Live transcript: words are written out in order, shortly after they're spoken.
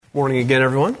Morning again,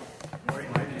 everyone.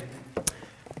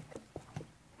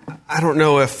 I don't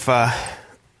know if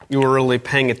you were really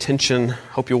paying attention,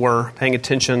 hope you were paying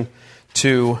attention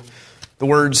to the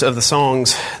words of the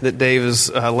songs that Dave has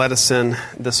led us in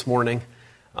this morning.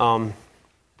 I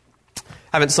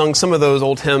haven't sung some of those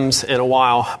old hymns in a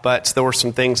while, but there were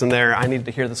some things in there I needed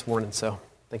to hear this morning, so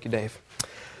thank you, Dave.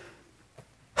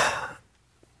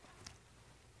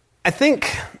 I think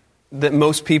that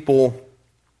most people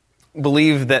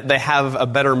believe that they have a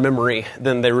better memory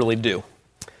than they really do.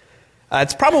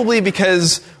 It's probably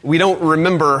because we don't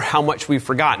remember how much we've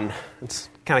forgotten. It's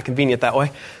kind of convenient that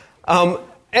way.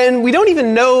 And we don't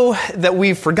even know that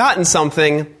we've forgotten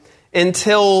something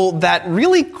until that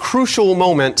really crucial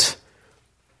moment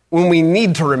when we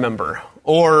need to remember.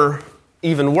 Or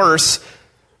even worse,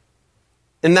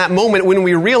 in that moment when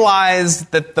we realize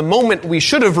that the moment we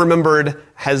should have remembered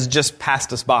has just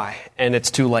passed us by and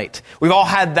it's too late. We've all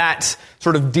had that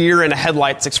sort of deer in the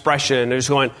headlights expression. They're just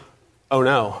going, oh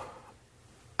no,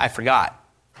 I forgot.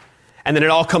 And then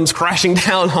it all comes crashing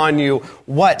down on you.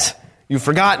 What? You've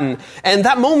forgotten. And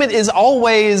that moment is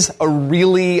always a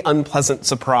really unpleasant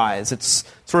surprise. It's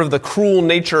sort of the cruel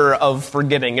nature of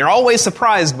forgetting. You're always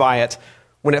surprised by it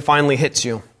when it finally hits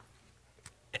you.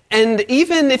 And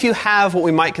even if you have what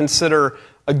we might consider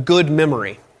a good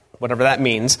memory, whatever that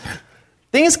means,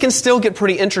 things can still get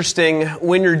pretty interesting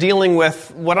when you're dealing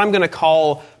with what I'm going to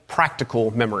call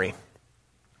practical memory.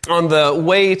 On the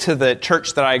way to the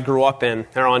church that I grew up in,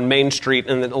 or on Main Street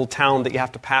in the little town that you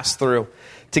have to pass through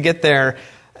to get there,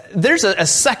 there's a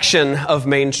section of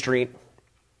Main Street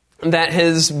that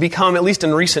has become, at least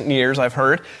in recent years, I've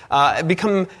heard,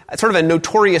 become sort of a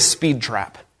notorious speed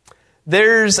trap.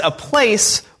 There's a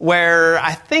place where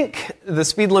I think the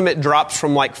speed limit drops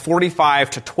from like 45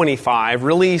 to 25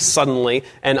 really suddenly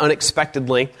and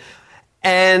unexpectedly.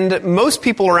 And most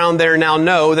people around there now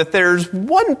know that there's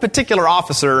one particular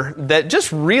officer that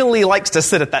just really likes to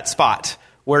sit at that spot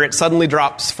where it suddenly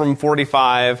drops from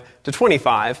 45 to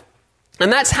 25.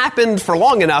 And that's happened for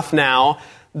long enough now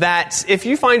that if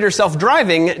you find yourself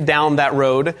driving down that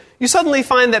road, you suddenly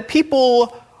find that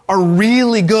people are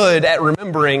really good at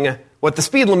remembering what the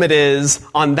speed limit is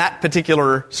on that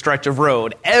particular stretch of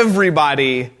road.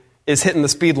 Everybody is hitting the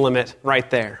speed limit right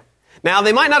there. Now,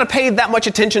 they might not have paid that much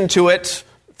attention to it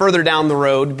further down the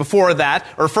road before that,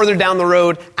 or further down the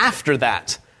road after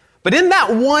that. But in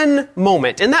that one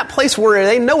moment, in that place where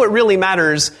they know it really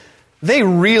matters, they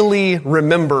really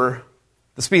remember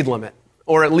the speed limit.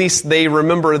 Or at least they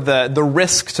remember the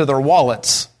risk to their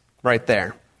wallets right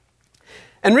there.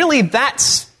 And really,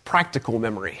 that's practical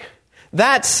memory.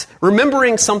 That's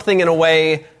remembering something in a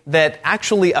way that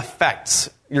actually affects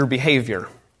your behavior.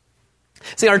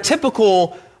 See, our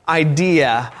typical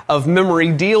idea of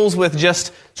memory deals with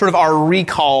just sort of our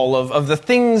recall of the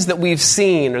things that we've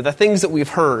seen or the things that we've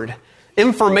heard.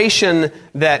 Information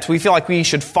that we feel like we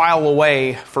should file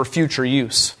away for future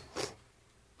use.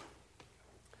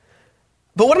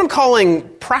 But what I'm calling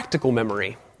practical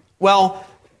memory, well,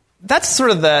 that's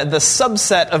sort of the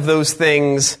subset of those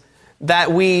things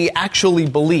that we actually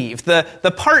believe,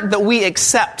 the part that we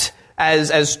accept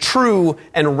as true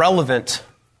and relevant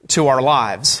to our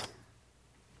lives.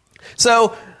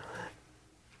 So,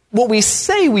 what we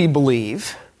say we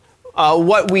believe,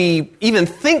 what we even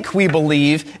think we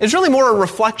believe, is really more a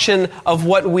reflection of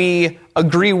what we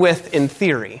agree with in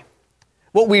theory.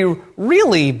 What we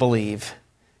really believe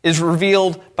is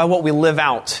revealed by what we live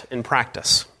out in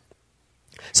practice.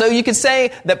 So you could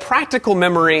say that practical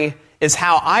memory is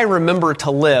how I remember to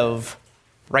live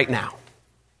right now.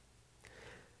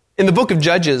 In the book of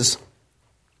Judges,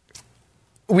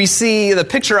 we see the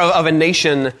picture of a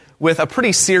nation with a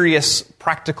pretty serious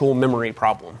practical memory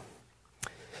problem.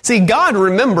 See, God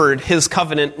remembered his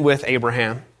covenant with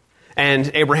Abraham and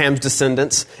Abraham's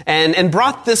descendants and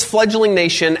brought this fledgling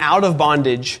nation out of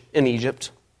bondage in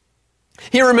Egypt.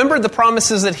 He remembered the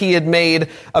promises that he had made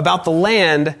about the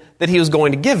land that he was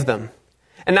going to give them.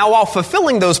 And now while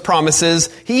fulfilling those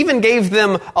promises, he even gave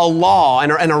them a law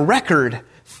and a record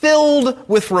filled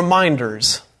with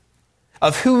reminders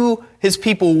of who his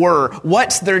people were,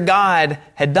 what their God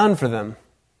had done for them.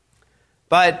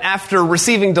 But after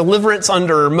receiving deliverance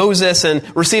under Moses and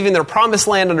receiving their promised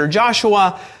land under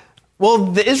Joshua, well,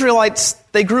 the Israelites,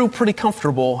 they grew pretty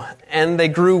comfortable and they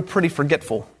grew pretty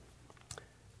forgetful.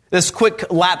 This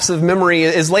quick lapse of memory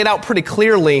is laid out pretty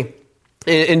clearly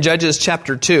in Judges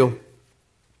chapter 2.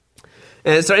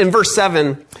 And so in verse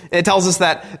 7, it tells us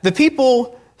that the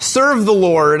people served the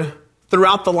Lord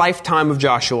throughout the lifetime of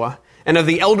Joshua and of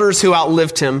the elders who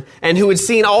outlived him and who had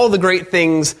seen all the great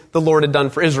things the Lord had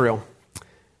done for Israel.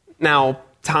 Now,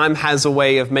 time has a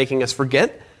way of making us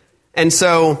forget, And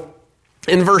so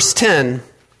in verse 10,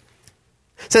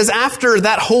 it says, after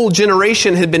that whole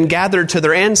generation had been gathered to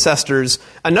their ancestors,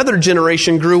 another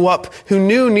generation grew up who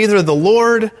knew neither the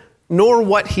Lord nor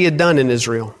what he had done in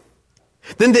Israel.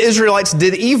 Then the Israelites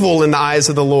did evil in the eyes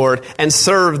of the Lord and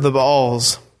served the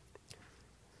Baals.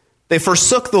 They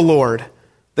forsook the Lord,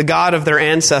 the God of their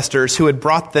ancestors who had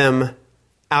brought them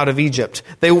out of Egypt.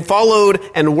 They followed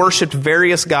and worshipped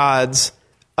various gods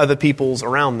of the peoples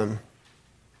around them.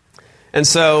 And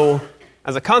so,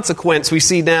 as a consequence, we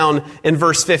see down in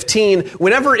verse 15,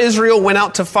 whenever Israel went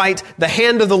out to fight, the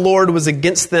hand of the Lord was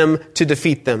against them to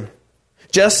defeat them,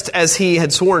 just as he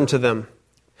had sworn to them.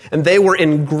 And they were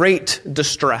in great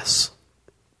distress.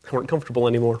 They weren't comfortable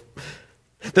anymore.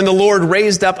 Then the Lord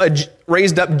raised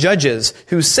up judges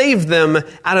who saved them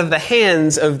out of the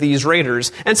hands of these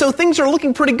raiders. And so things are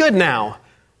looking pretty good now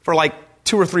for like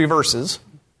 2 or 3 verses.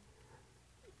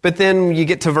 But then you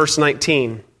get to verse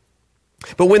 19.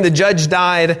 But when the judge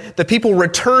died, the people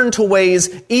returned to ways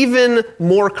even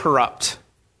more corrupt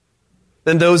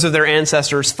than those of their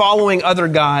ancestors, following other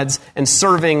gods and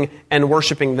serving and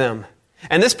worshiping them.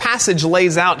 And this passage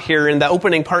lays out here in the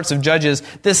opening parts of Judges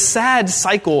this sad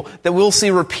cycle that we'll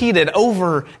see repeated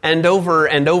over and over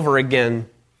and over again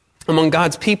among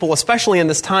God's people, especially in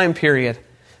this time period.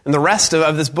 And the rest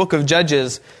of this book of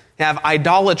Judges have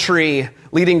idolatry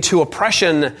leading to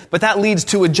oppression, but that leads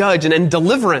to a judge and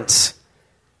deliverance.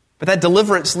 But that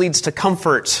deliverance leads to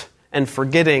comfort and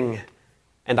forgetting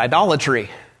and idolatry.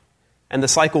 And the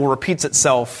cycle repeats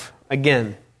itself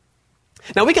again.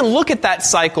 Now we can look at that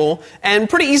cycle and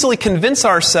pretty easily convince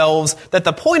ourselves that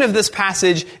the point of this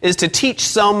passage is to teach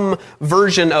some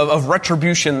version of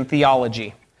retribution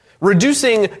theology,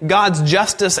 reducing God's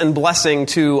justice and blessing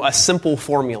to a simple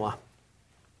formula.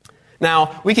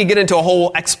 Now, we could get into a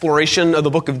whole exploration of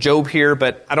the book of Job here,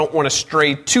 but I don't want to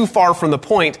stray too far from the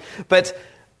point. But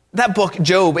that book,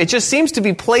 Job, it just seems to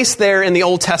be placed there in the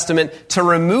Old Testament to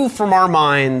remove from our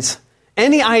minds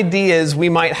any ideas we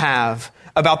might have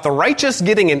about the righteous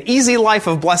getting an easy life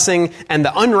of blessing and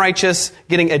the unrighteous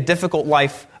getting a difficult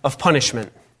life of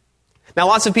punishment. Now,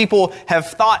 lots of people have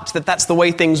thought that that's the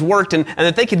way things worked and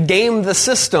that they could game the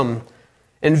system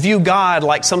and view God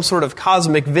like some sort of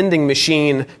cosmic vending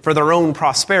machine for their own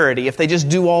prosperity if they just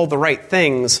do all the right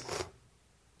things.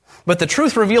 But the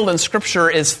truth revealed in Scripture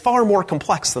is far more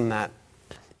complex than that.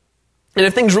 And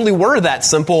if things really were that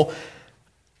simple,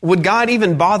 would God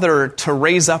even bother to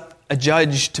raise up a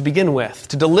judge to begin with,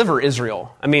 to deliver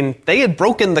Israel? I mean, they had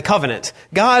broken the covenant.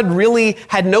 God really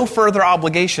had no further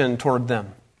obligation toward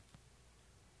them.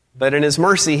 But in His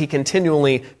mercy, He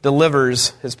continually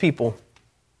delivers His people.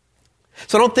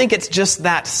 So I don't think it's just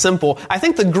that simple. I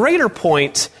think the greater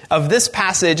point of this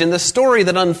passage and the story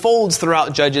that unfolds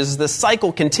throughout Judges, the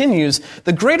cycle continues,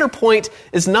 the greater point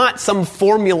is not some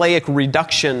formulaic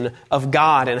reduction of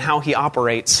God and how He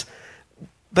operates,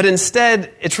 but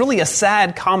instead it's really a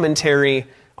sad commentary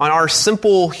on our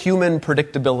simple human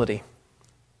predictability.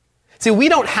 See, we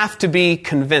don't have to be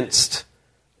convinced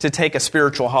to take a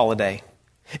spiritual holiday.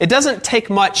 It doesn't take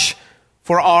much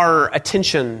for our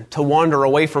attention to wander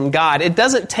away from God. It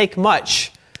doesn't take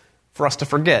much for us to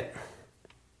forget.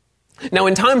 Now,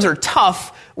 when times are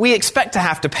tough, we expect to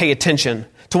have to pay attention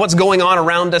to what's going on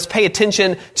around us, pay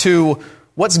attention to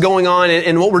what's going on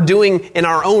and what we're doing in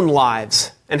our own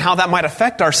lives and how that might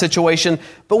affect our situation.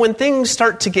 But when things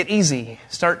start to get easy,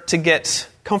 start to get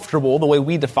comfortable, the way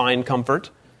we define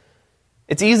comfort,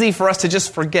 it's easy for us to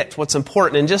just forget what's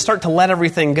important and just start to let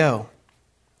everything go.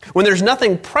 When there's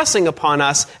nothing pressing upon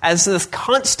us as this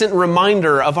constant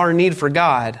reminder of our need for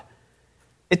God,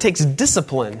 it takes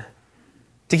discipline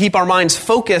to keep our minds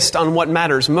focused on what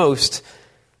matters most.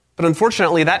 But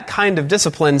unfortunately, that kind of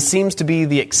discipline seems to be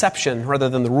the exception rather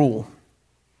than the rule.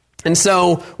 And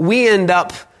so we end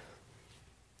up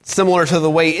similar to the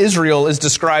way Israel is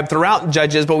described throughout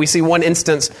Judges, but we see one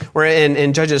instance where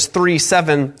in Judges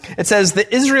 3:7, it says,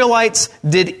 the Israelites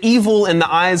did evil in the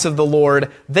eyes of the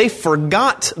Lord. They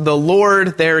forgot the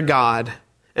Lord their God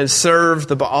and served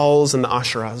the Baals and the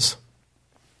Asherahs.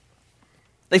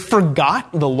 They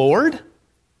forgot the Lord?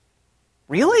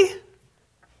 Really?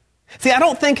 See, I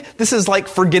don't think this is like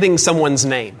forgetting someone's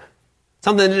name.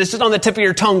 Something that's just on the tip of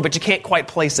your tongue, but you can't quite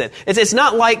place it. It's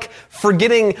not like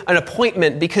forgetting an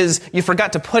appointment because you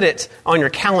forgot to put it on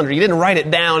your calendar. You didn't write it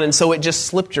down, and so it just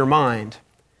slipped your mind.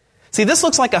 See, this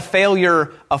looks like a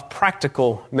failure of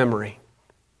practical memory.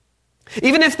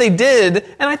 Even if they did,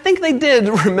 and I think they did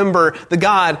remember the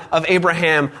God of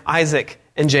Abraham, Isaac,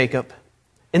 and Jacob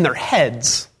in their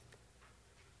heads,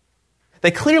 they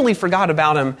clearly forgot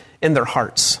about Him in their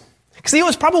hearts. See, it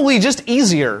was probably just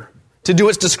easier to do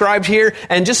what's described here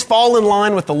and just fall in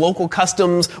line with the local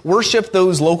customs, worship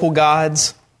those local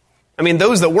gods. I mean,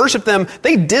 those that worship them,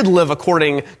 they did live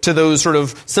according to those sort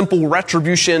of simple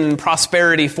retribution and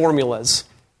prosperity formulas.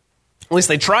 At least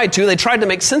they tried to. They tried to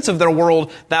make sense of their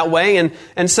world that way.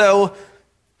 And so,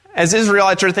 as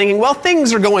Israelites are thinking, well,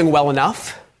 things are going well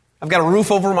enough. I've got a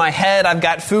roof over my head. I've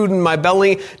got food in my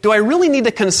belly. Do I really need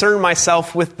to concern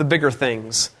myself with the bigger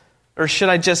things? Or should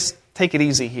I just take it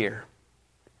easy here?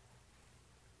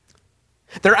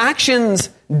 Their actions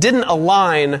didn't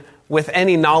align with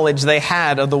any knowledge they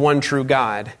had of the one true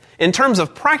God. In terms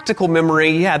of practical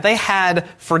memory, yeah, they had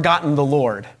forgotten the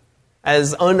Lord,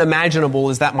 as unimaginable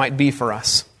as that might be for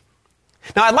us.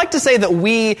 Now, I'd like to say that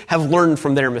we have learned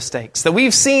from their mistakes, that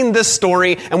we've seen this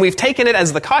story and we've taken it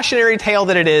as the cautionary tale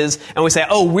that it is, and we say,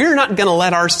 oh, we're not going to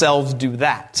let ourselves do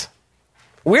that.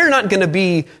 We're not going to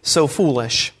be so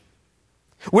foolish.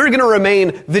 We're going to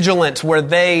remain vigilant where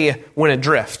they went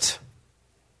adrift.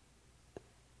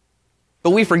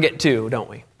 But we forget too, don't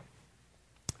we?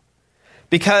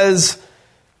 Because,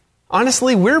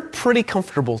 honestly, we're pretty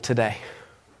comfortable today.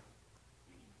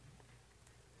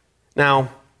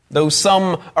 Now, though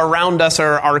some around us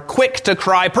are quick to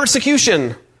cry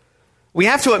persecution, we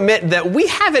have to admit that we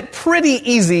have it pretty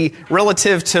easy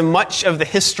relative to much of the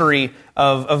history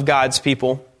of God's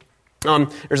people.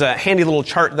 There's a handy little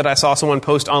chart that I saw someone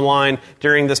post online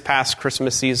during this past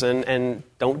Christmas season, and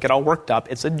don't get all worked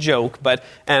up. It's a joke,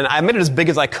 and I made it as big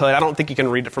as I could. I don't think you can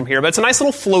read it from here, but it's a nice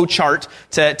little flow chart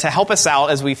to help us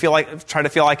out as we try to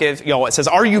feel like it says,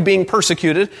 are you being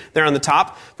persecuted? There on the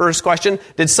top. First question,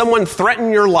 did someone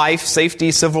threaten your life,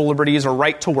 safety, civil liberties, or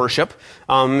right to worship?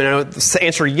 The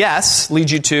answer yes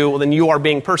leads you to, well, then you are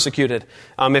being persecuted.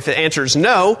 If it answers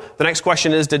no, the next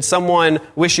question is, did someone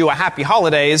wish you a happy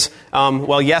holidays?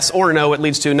 Well, yes or no, it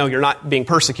leads to, no, you're not being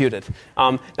persecuted.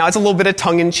 Now, it's a little bit of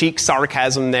tongue-in-cheek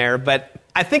sarcasm there, but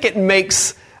I think it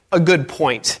makes a good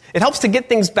point. It helps to get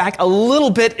things back a little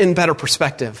bit in better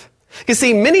perspective. You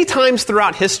see, many times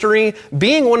throughout history,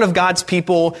 being one of God's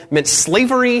people meant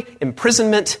slavery,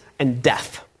 imprisonment, and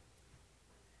death.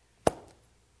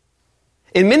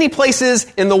 In many places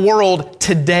in the world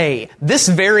today, this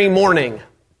very morning,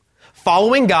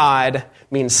 following God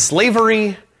means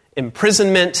slavery,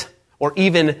 imprisonment, or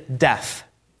even death.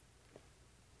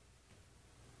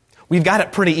 We've got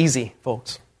it pretty easy,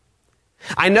 folks.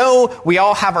 I know we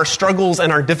all have our struggles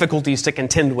and our difficulties to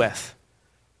contend with.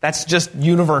 That's just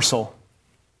universal.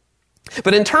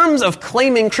 But in terms of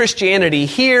claiming Christianity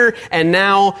here and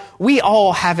now, we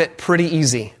all have it pretty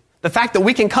easy. The fact that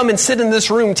we can come and sit in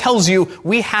this room tells you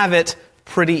we have it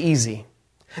pretty easy.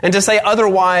 And to say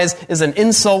otherwise is an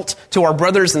insult to our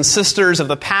brothers and sisters of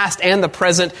the past and the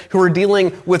present who are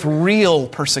dealing with real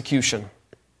persecution.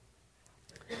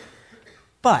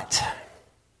 But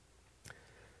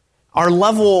our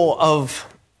level of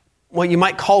what you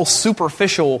might call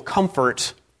superficial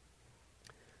comfort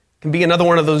can be another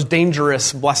one of those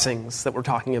dangerous blessings that we're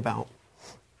talking about.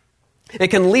 It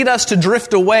can lead us to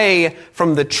drift away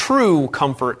from the true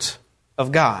comfort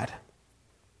of God.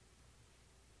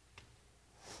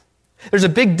 There's a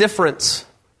big difference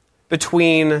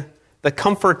between the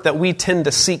comfort that we tend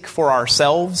to seek for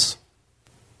ourselves,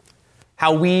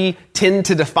 how we tend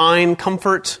to define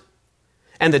comfort,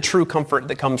 and the true comfort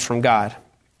that comes from God.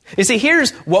 You see,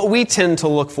 here's what we tend to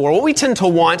look for, what we tend to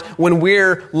want when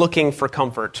we're looking for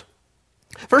comfort.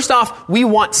 First off, we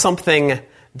want something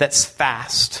that's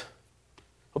fast.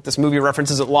 Hope this movie reference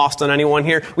isn't lost on anyone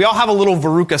here. We all have a little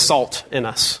Veruca Salt in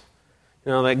us.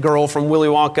 You know, that girl from Willy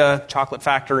Wonka, Chocolate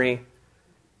Factory,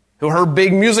 who her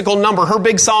big musical number, her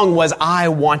big song was, I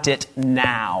Want It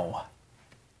Now.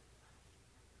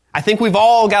 I think we've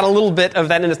all got a little bit of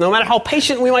that in us. No matter how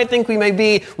patient we might think we may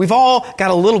be, we've all got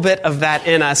a little bit of that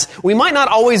in us. We might not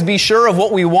always be sure of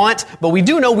what we want, but we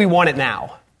do know we want it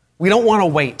now. We don't want to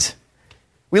wait.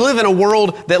 We live in a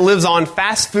world that lives on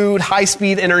fast food,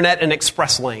 high-speed internet, and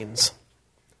express lanes.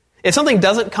 If something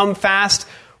doesn't come fast,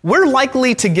 we're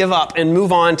likely to give up and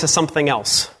move on to something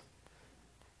else.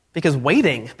 Because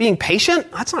waiting, being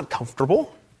patient, that's not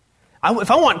comfortable.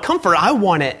 If I want comfort, I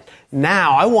want it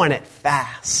now. I want it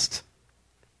fast.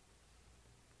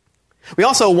 We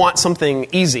also want something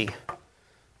easy.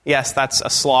 Yes, that's a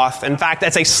sloth. In fact,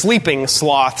 that's a sleeping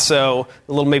sloth, so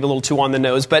maybe a little too on the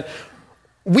nose. But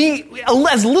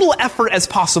as little effort as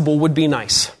possible would be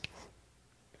nice.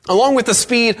 Along with the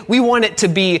speed, we want it to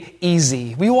be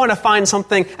easy. We want to find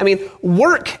something,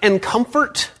 work and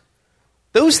comfort,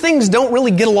 those things don't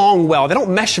really get along well. They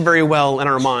don't mesh very well in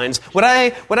our minds. Would I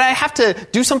have to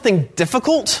do something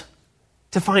difficult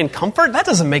to find comfort? That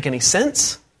doesn't make any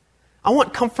sense. I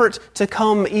want comfort to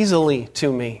come easily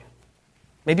to me.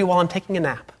 Maybe while I'm taking a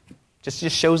nap. Just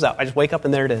shows up. I just wake up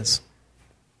and there it is.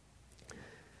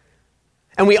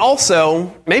 And we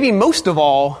also, maybe most of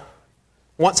all,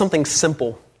 want something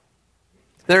simple.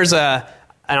 There's a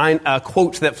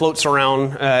quote that floats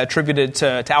around attributed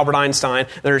to Albert Einstein.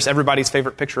 There's everybody's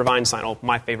favorite picture of Einstein, or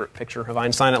my favorite picture of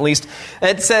Einstein at least.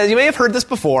 It says, you may have heard this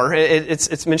before,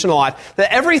 it's mentioned a lot,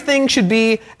 that everything should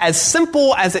be as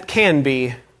simple as it can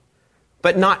be,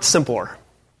 but not simpler.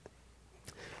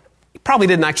 He probably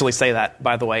didn't actually say that,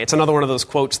 by the way. It's another one of those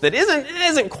quotes that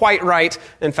isn't quite right.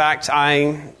 In fact,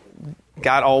 I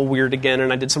got all weird again,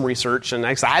 and I did some research, and I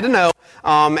had to know.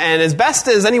 And as best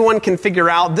as anyone can figure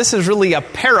out, this is really a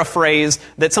paraphrase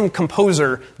that some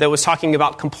composer that was talking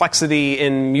about complexity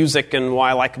in music and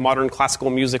why modern classical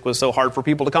music was so hard for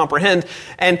people to comprehend.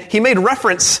 And he made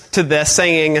reference to this,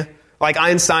 saying, like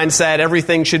Einstein said,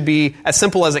 everything should be as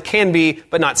simple as it can be,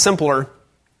 but not simpler.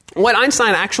 What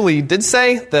Einstein actually did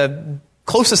say, the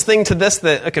closest thing to this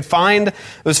that I could find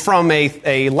was from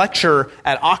a lecture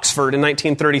at Oxford in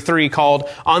 1933 called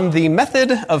On the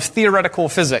Method of Theoretical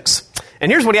Physics.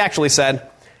 And here's what he actually said.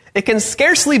 It can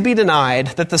scarcely be denied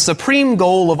that the supreme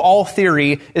goal of all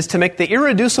theory is to make the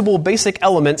irreducible basic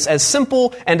elements as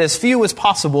simple and as few as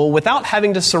possible without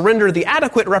having to surrender the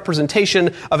adequate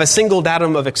representation of a single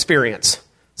datum of experience.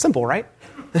 Simple, right?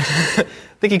 I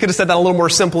think he could have said that a little more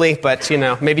simply, but,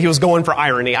 maybe he was going for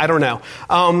irony. I don't know.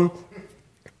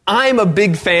 I'm a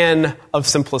big fan of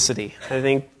simplicity. I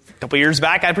think a couple years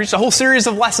back I preached a whole series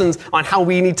of lessons on how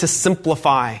we need to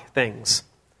simplify things.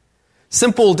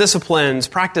 Simple disciplines,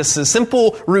 practices,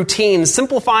 simple routines,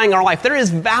 simplifying our life. There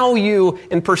is value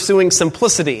in pursuing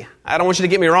simplicity. I don't want you to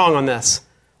get me wrong on this.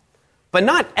 But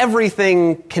not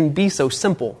everything can be so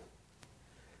simple.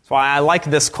 That's why I like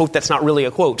this quote that's not really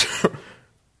a quote.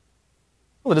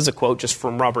 Well, it is a quote just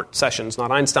from Robert Sessions,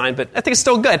 not Einstein, but I think it's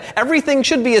still good. Everything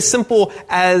should be as simple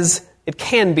as it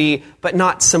can be, but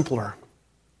not simpler.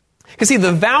 Because see,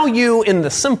 the value in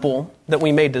the simple that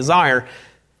we may desire,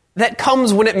 that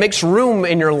comes when it makes room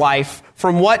in your life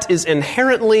from what is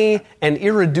inherently and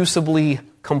irreducibly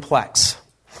complex.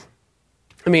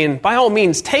 I mean, by all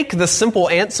means, take the simple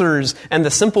answers and the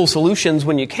simple solutions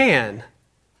when you can,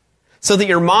 so that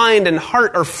your mind and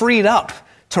heart are freed up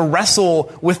to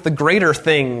wrestle with the greater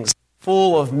things,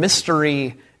 full of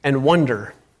mystery and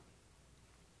wonder.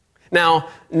 Now,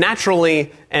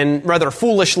 naturally and rather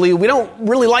foolishly, we don't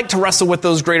really like to wrestle with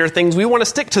those greater things. We want to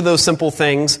stick to those simple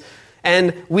things,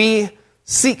 and we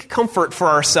seek comfort for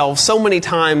ourselves so many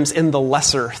times in the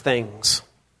lesser things.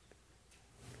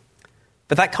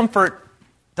 But that comfort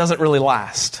doesn't really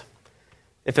last,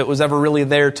 if it was ever really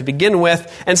there to begin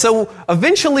with. And so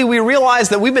eventually we realize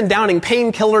that we've been downing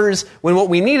painkillers when what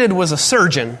we needed was a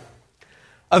surgeon.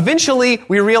 Eventually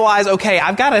we realize, okay,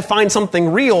 I've got to find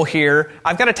something real here.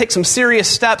 I've got to take some serious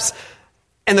steps.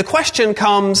 And the question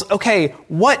comes, okay,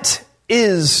 what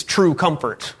is true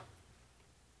comfort?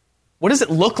 What does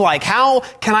it look like? How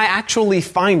can I actually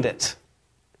find it?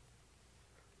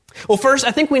 Well, first,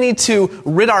 I think we need to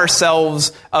rid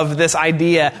ourselves of this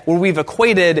idea where we've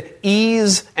equated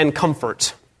ease and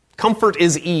comfort. Comfort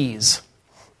is ease.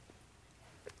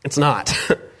 It's not.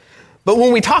 But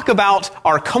when we talk about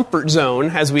our comfort zone,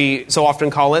 as we so often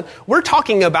call it, we're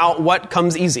talking about what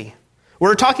comes easy.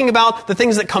 We're talking about the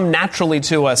things that come naturally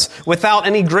to us without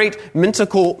any great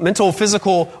mental,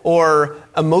 physical, or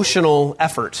emotional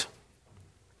effort.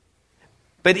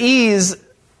 But ease,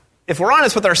 if we're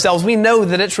honest with ourselves, we know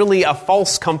that it's really a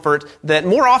false comfort, that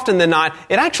more often than not,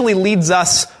 it actually leads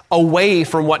us away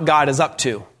from what God is up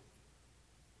to.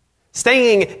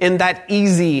 Staying in that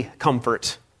easy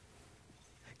comfort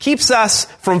keeps us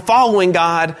from following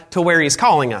God to where He's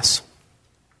calling us.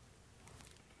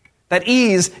 That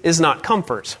ease is not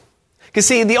comfort. Because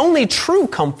see, the only true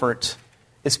comfort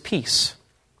is peace.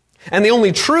 And the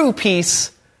only true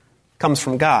peace comes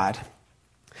from God.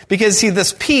 Because see,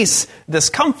 this peace, this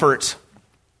comfort,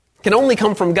 can only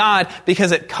come from God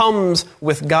because it comes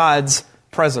with God's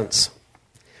presence.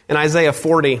 In Isaiah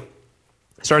 40,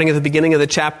 starting at the beginning of the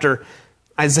chapter,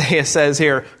 Isaiah says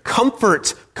here,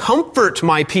 "Comfort, comfort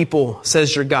my people,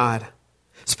 says your God.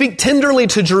 Speak tenderly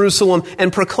to Jerusalem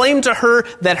and proclaim to her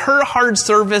that her hard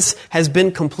service has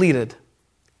been completed,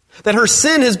 that her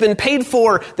sin has been paid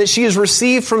for, that she has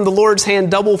received from the Lord's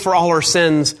hand double for all her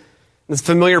sins." This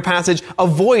familiar passage, a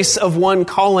voice of one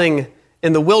calling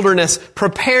in the wilderness,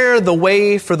 "Prepare the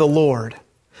way for the Lord.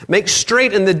 Make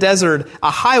straight in the desert a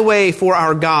highway for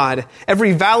our God.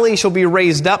 Every valley shall be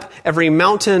raised up, every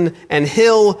mountain and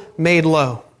hill made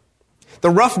low. The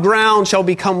rough ground shall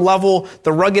become level,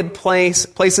 the rugged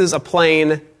places a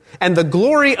plain, and the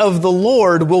glory of the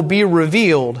Lord will be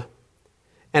revealed,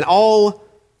 and all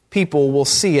people will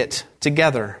see it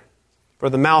together, for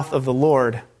the mouth of the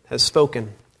Lord has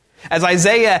spoken. As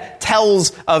Isaiah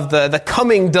tells of the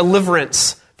coming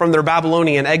deliverance from their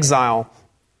Babylonian exile,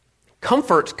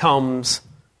 comfort comes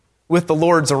with the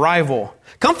Lord's arrival.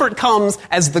 Comfort comes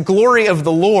as the glory of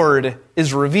the Lord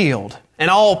is revealed, and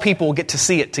all people get to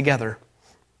see it together.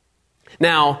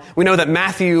 Now, we know that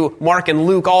Matthew, Mark, and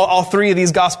Luke, all three of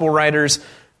these gospel writers,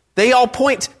 they all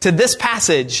point to this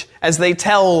passage as they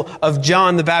tell of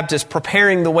John the Baptist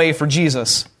preparing the way for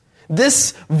Jesus.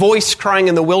 This voice crying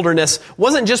in the wilderness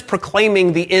wasn't just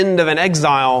proclaiming the end of an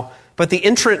exile, but the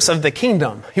entrance of the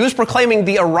kingdom. He was proclaiming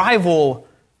the arrival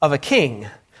of a king.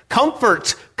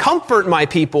 Comfort, comfort my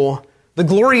people. The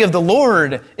glory of the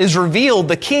Lord is revealed.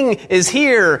 The king is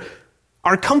here.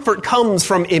 Our comfort comes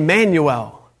from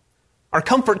Emmanuel. Our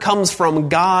comfort comes from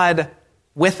God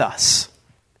with us.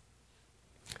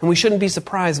 And we shouldn't be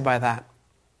surprised by that.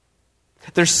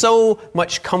 There's so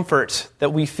much comfort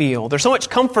that we feel. There's so much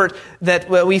comfort that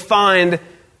we find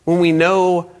when we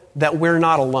know that we're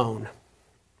not alone.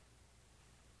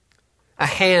 A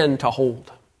hand to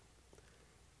hold.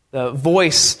 The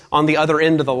voice on the other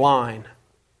end of the line.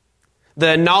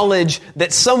 The knowledge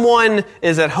that someone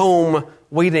is at home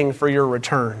waiting for your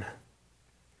return.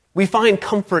 We find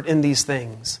comfort in these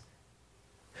things.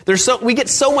 We get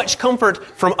so much comfort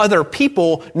from other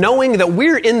people knowing that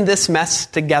we're in this mess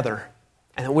together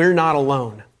and that we're not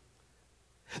alone.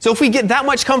 So if we get that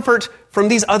much comfort from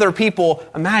these other people,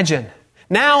 imagine.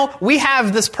 Now we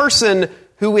have this person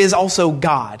who is also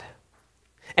God.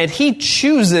 And he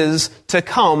chooses to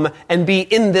come and be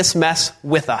in this mess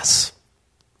with us.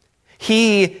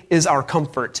 He is our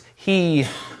comfort. He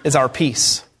is our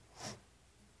peace.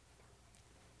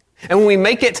 And when we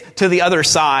make it to the other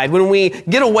side, when we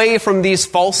get away from these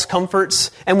false comforts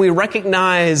and we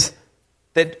recognize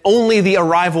that only the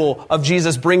arrival of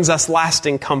Jesus brings us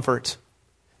lasting comfort,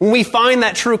 when we find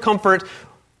that true comfort,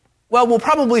 well, we'll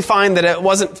probably find that it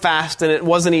wasn't fast and it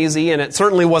wasn't easy and it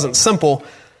certainly wasn't simple.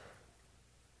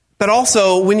 But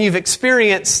also, when you've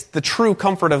experienced the true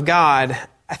comfort of God,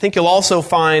 I think you'll also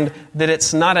find that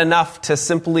it's not enough to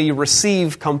simply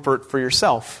receive comfort for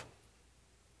yourself.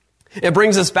 It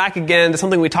brings us back again to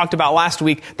something we talked about last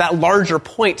week, that larger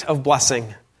point of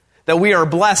blessing. That we are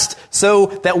blessed so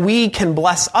that we can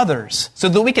bless others, so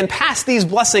that we can pass these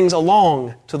blessings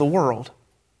along to the world.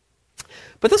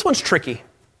 But this one's tricky.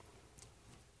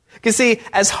 You see,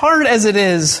 as hard as it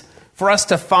is for us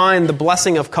to find the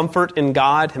blessing of comfort in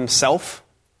God Himself,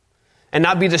 and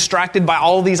not be distracted by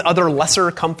all these other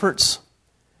lesser comforts,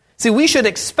 see, we should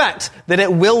expect that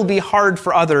it will be hard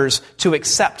for others to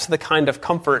accept the kind of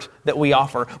comfort that we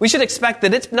offer. We should expect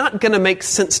that it's not going to make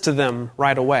sense to them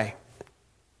right away.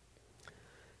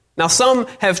 Now, some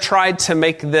have tried to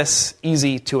make this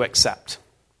easy to accept.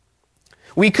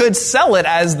 We could sell it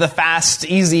as the fast,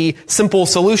 easy, simple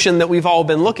solution that we've all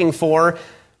been looking for,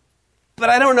 but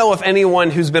I don't know if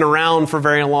anyone who's been around for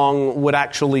very long would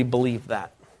actually believe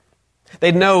that.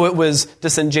 They'd know it was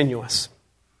disingenuous.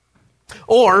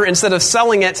 Or, instead of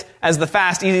selling it as the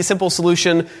fast, easy, simple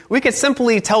solution, we could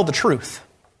simply tell the truth.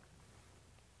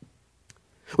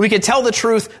 We could tell the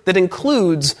truth that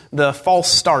includes the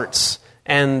false starts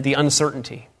and the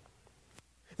uncertainty.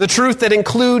 The truth that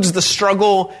includes the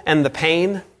struggle and the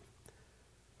pain.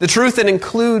 The truth that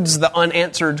includes the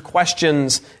unanswered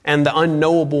questions and the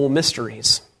unknowable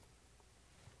mysteries.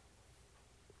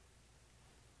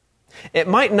 It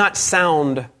might not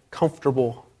sound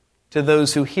comfortable to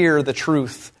those who hear the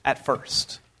truth at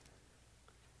first.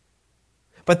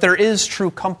 But there is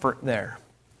true comfort there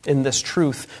in this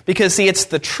truth. Because, see, it's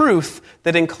the truth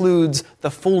that includes the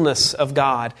fullness of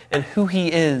God and who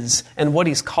He is and what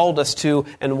He's called us to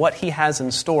and what He has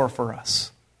in store for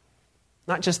us.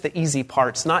 Not just the easy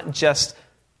parts, not just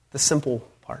the simple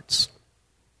parts.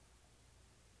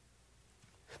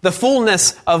 The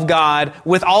fullness of God,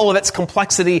 with all of its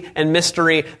complexity and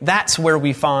mystery, that's where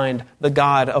we find the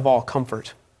God of all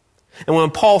comfort. And when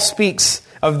Paul speaks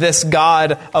of this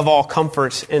God of all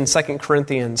comfort in 2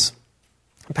 Corinthians,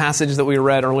 a passage that we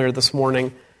read earlier this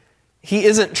morning, he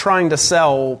isn't trying to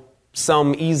sell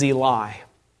some easy lie.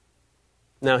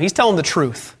 No, he's telling the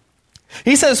truth.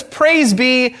 He says, "Praise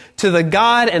be to the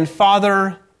God and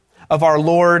Father of our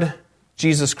Lord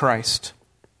Jesus Christ,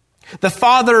 the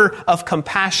Father of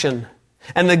compassion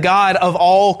and the God of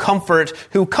all comfort,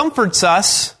 who comforts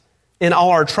us in all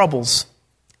our troubles,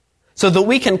 so that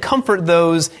we can comfort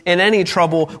those in any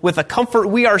trouble with the comfort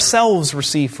we ourselves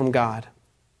receive from God.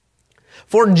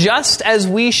 For just as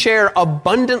we share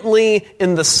abundantly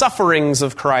in the sufferings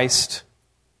of Christ..."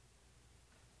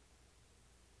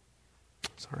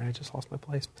 Sorry, I just lost my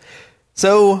place.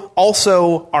 so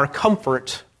also our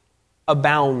comfort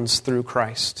abounds through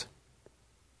Christ.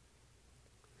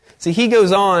 See, he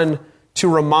goes on to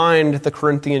remind the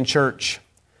Corinthian church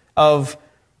of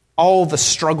all the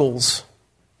struggles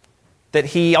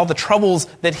all the troubles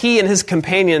that he and his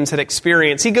companions had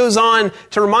experienced. He goes on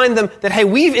to remind them that, hey,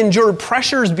 we've endured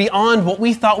pressures beyond what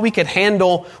we thought we could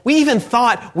handle. We even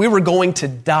thought we were going to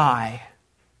die.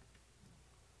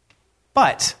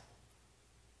 But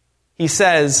he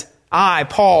says, I,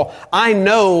 Paul, I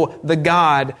know the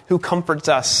God who comforts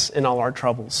us in all our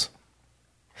troubles.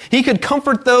 He could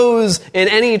comfort those in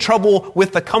any trouble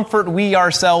with the comfort we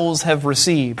ourselves have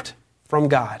received from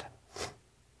God.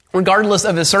 Regardless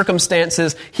of his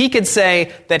circumstances, he could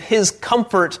say that his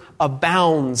comfort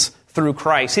abounds through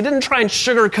Christ. He didn't try and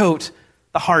sugarcoat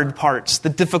the hard parts, the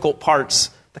difficult parts,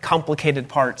 the complicated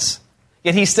parts.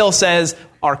 Yet he still says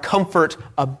our comfort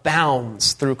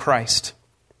abounds through Christ.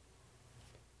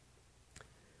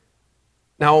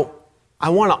 Now, I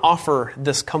want to offer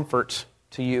this comfort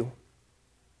to you.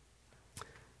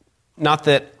 Not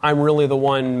that I'm really the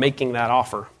one making that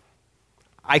offer.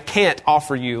 I can't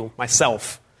offer you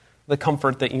myself the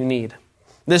comfort that you need.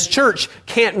 This church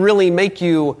can't really make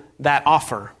you that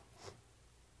offer.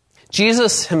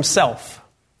 Jesus himself,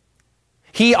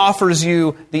 he offers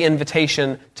you the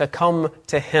invitation to come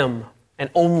to him and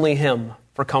only him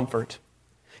for comfort.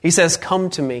 He says, come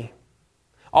to me,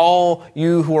 all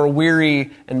you who are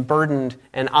weary and burdened,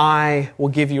 and I will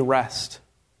give you rest.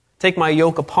 Take my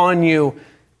yoke upon you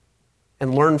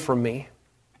and learn from me.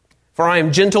 For I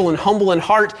am gentle and humble in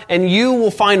heart, and you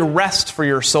will find rest for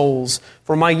your souls.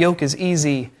 For my yoke is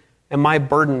easy, and my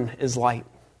burden is light.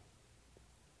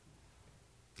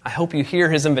 I hope you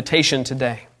hear his invitation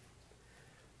today.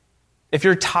 If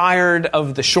you're tired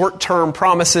of the short-term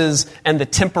promises and the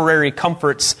temporary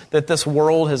comforts that this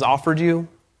world has offered you,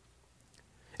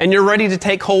 and you're ready to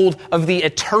take hold of the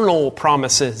eternal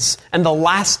promises and the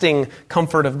lasting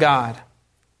comfort of God,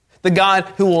 the God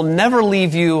who will never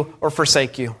leave you or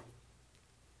forsake you,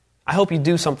 I hope you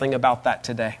do something about that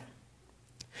today.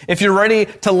 If you're ready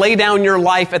to lay down your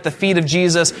life at the feet of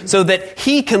Jesus so that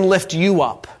he can lift you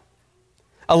up,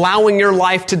 allowing your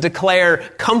life to declare,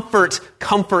 comfort,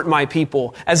 comfort my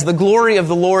people, as the glory of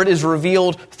the Lord is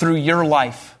revealed through your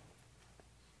life,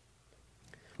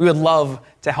 we would love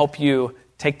to help you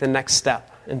take the next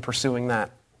step in pursuing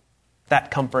that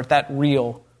comfort, that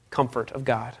real comfort of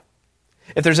God.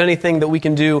 If there's anything that we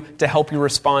can do to help you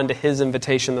respond to his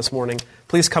invitation this morning,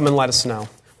 please come and let us know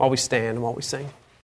while we stand and while we sing.